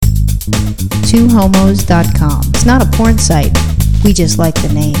twohomos.com. It's not a porn site. We just like the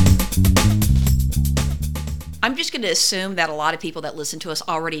name. I'm just going to assume that a lot of people that listen to us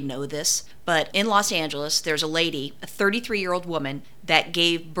already know this, but in Los Angeles, there's a lady, a 33-year-old woman, that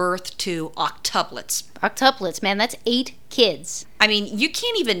gave birth to octuplets. Octuplets, man, that's 8 kids. I mean, you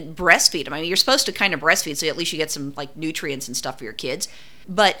can't even breastfeed them. I mean, you're supposed to kind of breastfeed, so at least you get some like nutrients and stuff for your kids.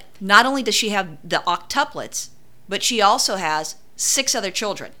 But not only does she have the octuplets, but she also has 6 other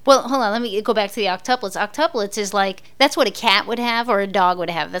children. Well, hold on, let me go back to the octuplets. Octuplets is like, that's what a cat would have or a dog would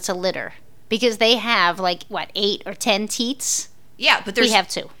have. That's a litter. Because they have, like, what, 8 or 10 teats? Yeah, but there's... We have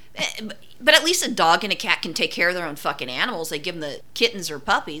 2. But at least a dog and a cat can take care of their own fucking animals. They give them the kittens or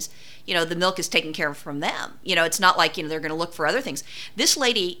puppies. You know, the milk is taken care of from them. You know, it's not like, you know, they're going to look for other things. This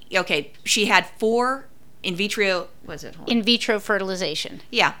lady, okay, she had 4 in vitro... What is it? In vitro fertilization.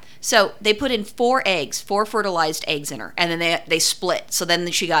 Yeah. So they put in 4 eggs, 4 fertilized eggs in her, and then they split. So then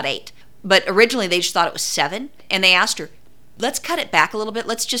she got 8. But originally they just thought it was 7, and they asked her, let's cut it back a little bit.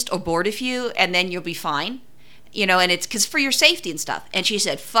 Let's just abort a few, and then you'll be fine. You know, and it's because for your safety and stuff. And she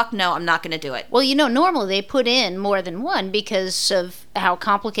said, fuck no, I'm not going to do it. Well, you know, normally they put in more than one because of how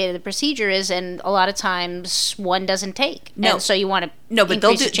complicated the procedure is, and a lot of times one doesn't take. No. And so you want to No, but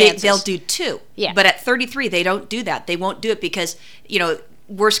they'll do 2. Yeah. But at 33, they don't do that. They won't do it because, you know,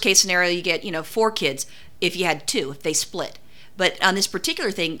 worst case scenario, you get, you know, 4 kids if you had 2, if they split. But on this particular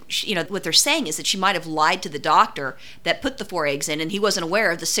thing, you know, what they're saying is that she might have lied to the doctor that put the 4 eggs in, and he wasn't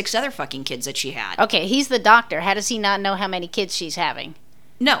aware of the 6 other fucking kids that she had. Okay, he's the doctor. How does he not know how many kids she's having?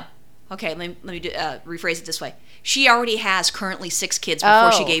 No. Okay, let me rephrase it this way. She already has currently 6 kids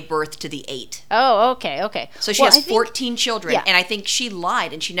before she gave birth to the 8. Oh, okay. So she has 14 children, and I think she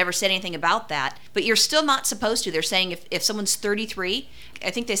lied, and she never said anything about that. But you're still not supposed to. They're saying if someone's 33, I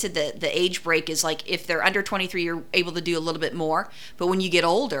think they said the age break is like if they're under 23, you're able to do a little bit more. But when you get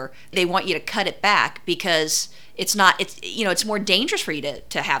older, they want you to cut it back because it's more dangerous for you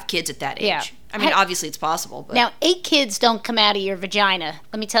to have kids at that age. Yeah. I mean, obviously it's possible. But. Now, 8 kids don't come out of your vagina.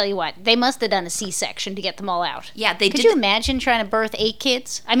 Let me tell you what. They must have done a C-section to get them all out. Yeah, they did. Could you imagine trying to birth 8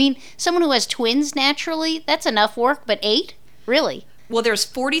 kids? I mean, someone who has twins naturally, that's enough work, but 8? Really? Well, there's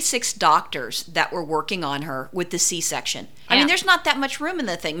 46 doctors that were working on her with the C-section. I Yeah. mean, there's not that much room in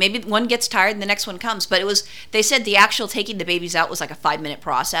the thing. Maybe one gets tired and the next one comes. But they said the actual taking the babies out was like a 5-minute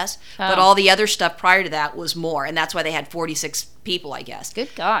process. Oh. But all the other stuff prior to that was more. And that's why they had 46 people, I guess.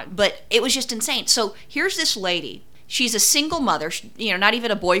 Good God. But it was just insane. So here's this lady. She's a single mother, you know, not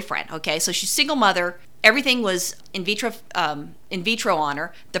even a boyfriend, okay? So she's a single mother. Everything was in vitro on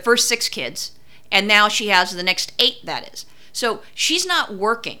her, the first 6 kids. And now she has the next 8, that is. So she's not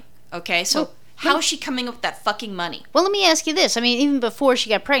working, okay? So how is she coming up with that fucking money? Well, let me ask you this. I mean, even before she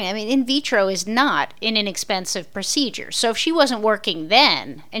got pregnant, I mean, in vitro is not an inexpensive procedure. So if she wasn't working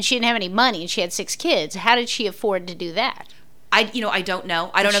then and she didn't have any money and she had 6 kids, how did she afford to do that? I don't know.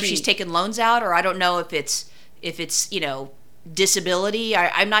 I don't know if she's taken loans out, or I don't know if it's disability.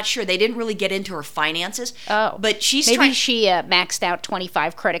 I'm not sure. They didn't really get into her finances. Oh, but she maxed out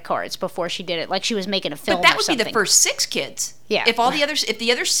 25 credit cards before she did it, like she was making a film. But that would something. be the first 6 kids. Yeah. If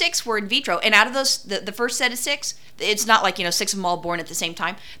the other 6 were in vitro, and out of those, the first set of 6, it's not like 6 of them all born at the same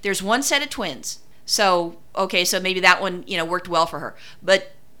time. There's one set of twins. So so maybe that one worked well for her.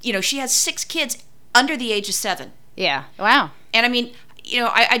 But she has 6 kids under the age of 7. Yeah. Wow. And I mean,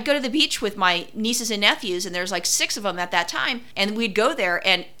 I'd go to the beach with my nieces and nephews, and there's like 6 of them at that time, and we'd go there,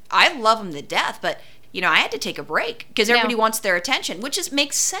 and I love them to death, but I had to take a break because everybody wants their attention, which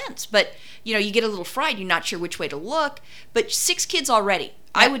makes sense. But you get a little fried. You're not sure which way to look. But 6 kids already.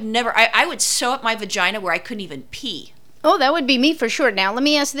 I would never. I would sew up my vagina where I couldn't even pee. Oh, that would be me for sure. Now, let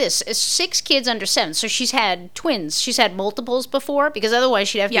me ask this. 6 kids under 7. So she's had twins. She's had multiples before? Because otherwise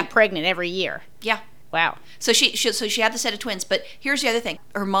she'd have to be pregnant every year. Yeah. Wow. So she had the set of twins. But here's the other thing.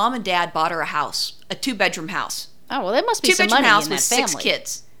 Her mom and dad bought her a house, a 2-bedroom house. Oh, well, there must be some money in that family. 2-bedroom house with 6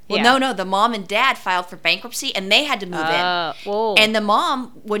 kids. Well, no. The mom and dad filed for bankruptcy, and they had to move in. Whoa. And the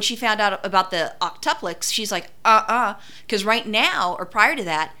mom, when she found out about the octuplets, she's like, because right now, or prior to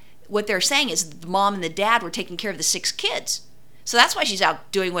that, what they're saying is the mom and the dad were taking care of the 6 kids. So that's why she's out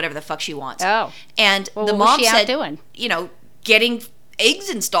doing whatever the fuck she wants. Oh. And the mom said, getting eggs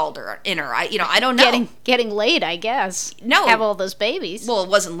installed in her. I don't know. Getting laid, I guess. No. Have all those babies. Well, it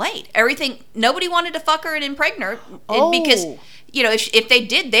wasn't late. Nobody wanted to fuck her and impregnate her because, You know, if they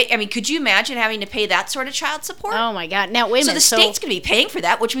did, could you imagine having to pay that sort of child support? Oh my God. Now, wait a minute. So the state's going to be paying for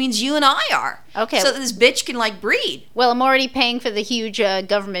that, which means you and I are. Okay. So that this bitch can breed. Well, I'm already paying for the huge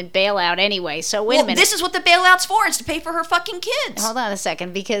government bailout anyway, so wait a minute. This is what the bailout's for. It's to pay for her fucking kids. Hold on a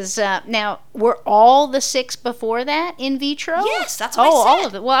second, because now, were all the 6 before that in vitro? Yes, that's what I said. All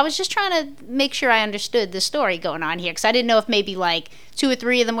of it. Well, I was just trying to make sure I understood the story going on here, because I didn't know if maybe 2 or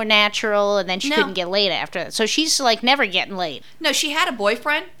 3 of them were natural, and then she couldn't get laid after that. So she's never getting laid. No, she had a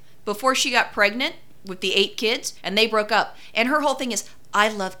boyfriend before she got pregnant with the 8 kids, and they broke up. And her whole thing is, I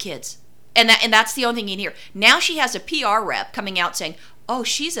love kids. And that's the only thing you can hear. Now she has a PR rep coming out saying, oh,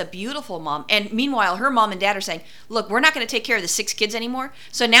 she's a beautiful mom. And meanwhile, her mom and dad are saying, look, we're not going to take care of the 6 kids anymore.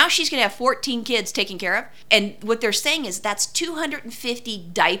 So now she's going to have 14 kids taken care of. And what they're saying is that's 250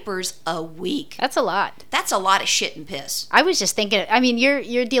 diapers a week. That's a lot. That's a lot of shit and piss. I was just thinking,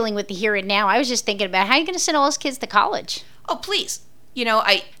 you're dealing with the here and now. I was just thinking about how are you going to send all those kids to college? Oh, please.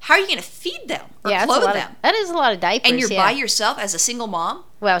 How are you going to feed them or clothe them? That is a lot of diapers. And you're by yourself as a single mom?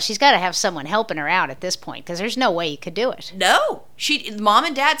 Well, she's got to have someone helping her out at this point, because there's no way you could do it. No. Mom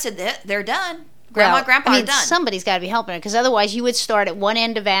and dad said that they're done. Grandma, Grandpa are done. Somebody's got to be helping her, because otherwise you would start at one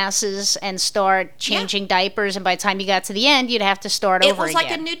end of asses and start changing diapers, and by the time you got to the end, you'd have to start over again. It was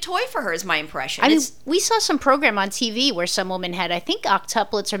like a new toy for her, is my impression. We saw some program on TV where some woman had, I think,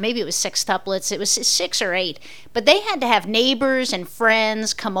 octuplets, or maybe it was sextuplets. It was 6 or 8. But they had to have neighbors and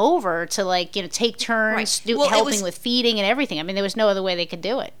friends come over to, take turns helping with feeding and everything. There was no other way they could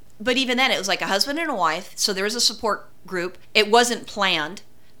do it. But even then, it was like a husband and a wife, so there was a support group. It wasn't planned.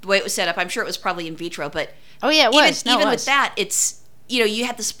 The way it was set up, I'm sure it was probably in vitro, but it was. Even with that, it's, you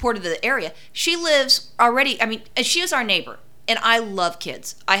had the support of the area. She lives already, she is our neighbor, and I love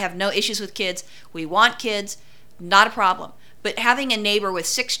kids. I have no issues with kids. We want kids, not a problem. But having a neighbor with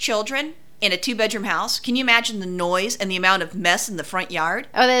 6 children in a 2-bedroom house, can you imagine the noise and the amount of mess in the front yard?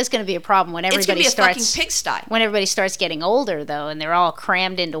 Oh, that is going to be a problem when everybody it's going to be a fucking pigsty. When everybody starts getting older, though, and they're all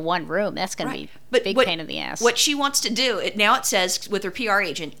crammed into one room, that's going to be a big pain in the ass. What she wants to do, it says with her PR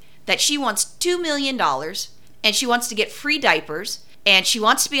agent, that she wants $2 million, and she wants to get free diapers, and she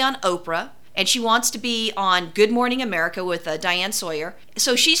wants to be on Oprah, and she wants to be on Good Morning America with Diane Sawyer.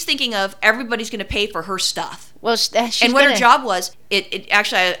 So she's thinking of everybody's going to pay for her stuff. Well, her job was,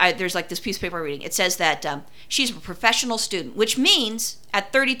 there's this piece of paper I'm reading. It says that she's a professional student, which means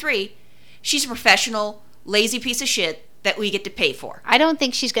at 33, she's a professional, lazy piece of shit that we get to pay for. I don't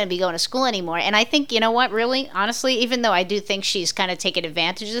think she's going to be going to school anymore. And I think, you know what, really, honestly, even though I do think she's kind of taking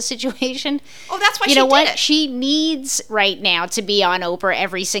advantage of the situation. Oh, that's why she did it. You know what? She needs right now to be on Oprah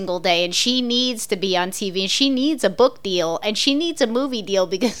every single day, and she needs to be on TV, and she needs a book deal, and she needs a movie deal,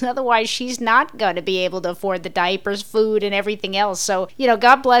 because otherwise she's not going to be able to afford the diapers, food, and everything else. So,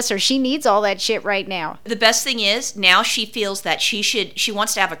 God bless her. She needs all that shit right now. The best thing is, now she feels that she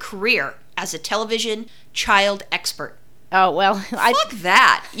wants to have a career as a television child expert. Oh, well. Fuck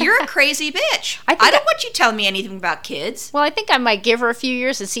that. You're a crazy bitch. I don't want you telling me anything about kids. Well, I think I might give her a few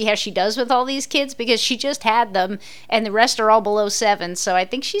years and see how she does with all these kids, because she just had them and the rest are all below 7. So I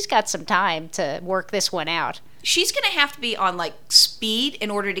think she's got some time to work this one out. She's going to have to be on speed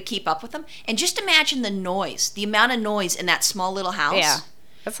in order to keep up with them. And just imagine the noise, the amount of noise in that small little house. Yeah.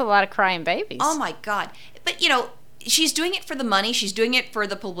 That's a lot of crying babies. Oh, my God. But, she's doing it for the money. She's doing it for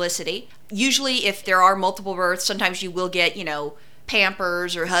the publicity. Usually, if there are multiple births, sometimes you will get,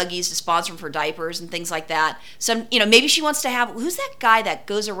 Pampers or Huggies to sponsor them for diapers and things like that. Maybe she wants to have, who's that guy that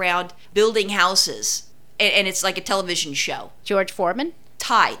goes around building houses and it's like a television show? George Foreman?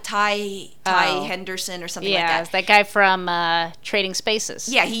 Ty Henderson or something like that. Yeah, that guy from Trading Spaces.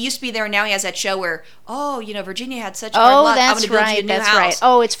 Yeah, he used to be there, and now he has that show where, Virginia had such hard luck. I'm going to build you a new house. Right.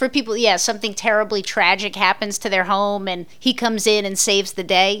 Oh, it's for people, something terribly tragic happens to their home, and he comes in and saves the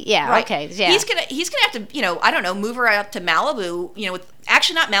day. Yeah, right. Okay, yeah. He's gonna have to, move her out to Malibu,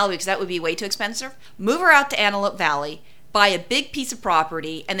 actually not Malibu, because that would be way too expensive. Move her out to Antelope Valley, buy a big piece of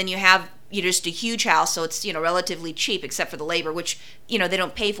property, and then you have just a huge house, so it's relatively cheap except for the labor, which they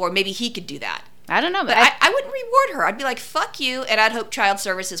don't pay for. Maybe he could do that. I don't know, but I wouldn't reward her. I'd be like, fuck you, and I'd hope Child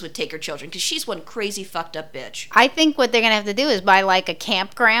Services would take her children, because she's one crazy fucked up bitch. I think what they're gonna have to do is buy a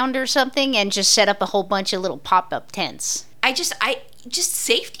campground or something and just set up a whole bunch of little pop-up tents. Just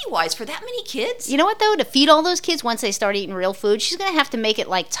safety-wise, for that many kids. You know what, though? To feed all those kids once they start eating real food, she's going to have to make it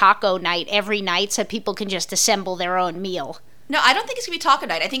like taco night every night so people can just assemble their own meal. No, I don't think it's going to be taco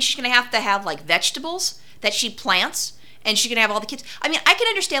night. I think she's going to have vegetables that she plants, and she's going to have all the kids. I can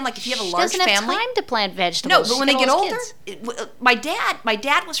understand, if you have a large family. She doesn't have time to plant vegetables. No, but when they get older, my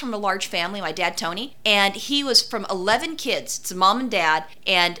dad was from a large family, my dad, Tony, and he was from 11 kids. It's a mom and dad,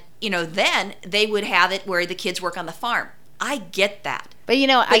 and, then they would have it where the kids work on the farm. I get that. But I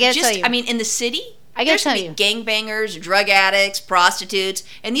gotta tell you. I mean, in the city, I there's gotta going tell to be gangbangers, drug addicts, prostitutes,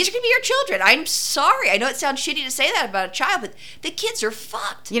 and these are going to be your children. I'm sorry. I know it sounds shitty to say that about a child, but the kids are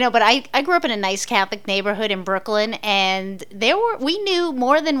fucked. But I grew up in a nice Catholic neighborhood in Brooklyn, and we knew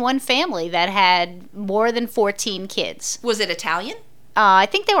more than one family that had more than 14 kids. Was it Italian? I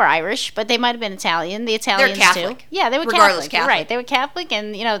think they were Irish, but they might have been Italian. The Italians They're Catholic. too. Yeah, they were Regardless, Catholic. Right, they were Catholic,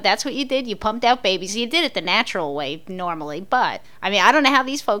 and that's what you did. You pumped out babies. You did it the natural way normally, but I mean, I don't know how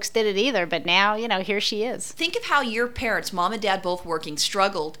these folks did it either. But now, here she is. Think of how your parents, mom and dad both working,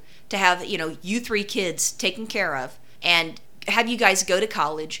 struggled to have you 3 kids taken care of and have you guys go to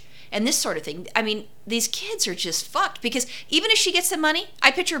college and this sort of thing. I mean, these kids are just fucked because even if she gets the money,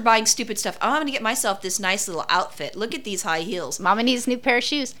 I picture her buying stupid stuff. Oh, I'm going to get myself this nice little outfit. Look at these high heels. Mama needs a new pair of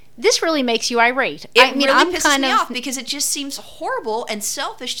shoes. This really makes you irate. It really pisses me off because it just seems horrible and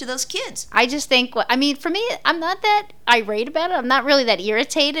selfish to those kids. I just think, for me, I'm not that irate about it. I'm not really that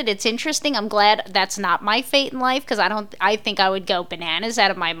irritated. It's interesting. I'm glad that's not my fate in life because I think I would go bananas out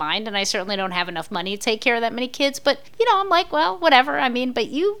of my mind, and I certainly don't have enough money to take care of that many kids. But, I'm like, well, whatever. I mean, but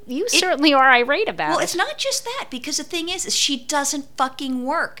you certainly are irate about it. Well, it's not just that, because the thing is she doesn't fucking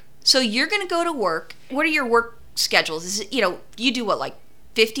work. So you're going to go to work. What are your work schedules? Is it, you do what, like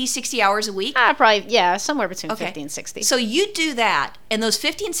 50, 60 hours a week? Probably, yeah, somewhere between 50 and 60. So you do that, and those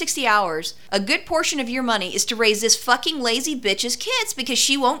 50 and 60 hours, a good portion of your money is to raise this fucking lazy bitch's kids because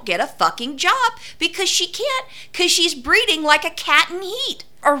she won't get a fucking job because she can't, because she's breeding like a cat in heat.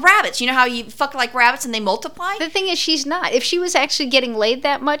 Or rabbits. You know how you fuck like rabbits and they multiply? The thing is, she's not. If she was actually getting laid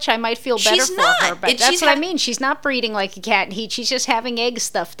that much, I might feel better for her. But that's what I mean. She's not breeding like a cat in heat. She's just having eggs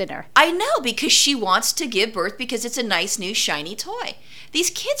stuffed in her. I know, because she wants to give birth because it's a nice, new, shiny toy. These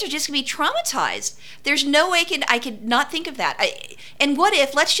kids are just going to be traumatized. There's no way I could not think of that. And what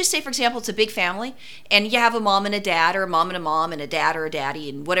if, let's just say, for example, it's a big family, and you have a mom and a dad, or a mom and a mom, and a dad or a daddy,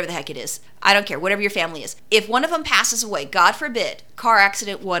 and whatever the heck it is. I don't care, whatever your family is. If one of them passes away, God forbid, car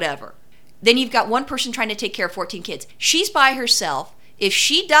accident, whatever, then you've got one person trying to take care of 14 kids. She's by herself. If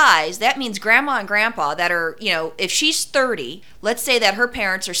she dies, that means grandma and grandpa that are, if she's 30, let's say that her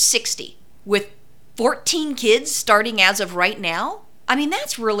parents are 60, with 14 kids starting as of right now. I mean,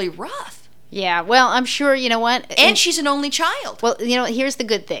 that's really rough. Yeah, well, I'm sure, you know what? And she's an only child. Well, here's the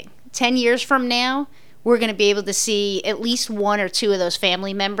good thing. 10 years from now, we're going to be able to see at least 1 or 2 of those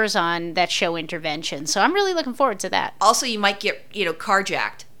family members on that show Intervention. So I'm really looking forward to that. Also, you might get,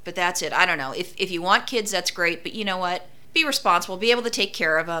 carjacked, but that's it. I don't know. If you want kids, that's great. But you know what? Be responsible. Be able to take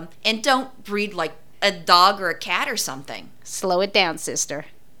care of them. And don't breed like a dog or a cat or something. Slow it down, sister.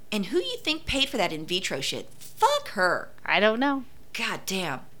 And who you think paid for that in vitro shit? Fuck her. I don't know. God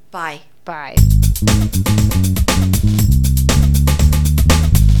damn. Bye. Bye.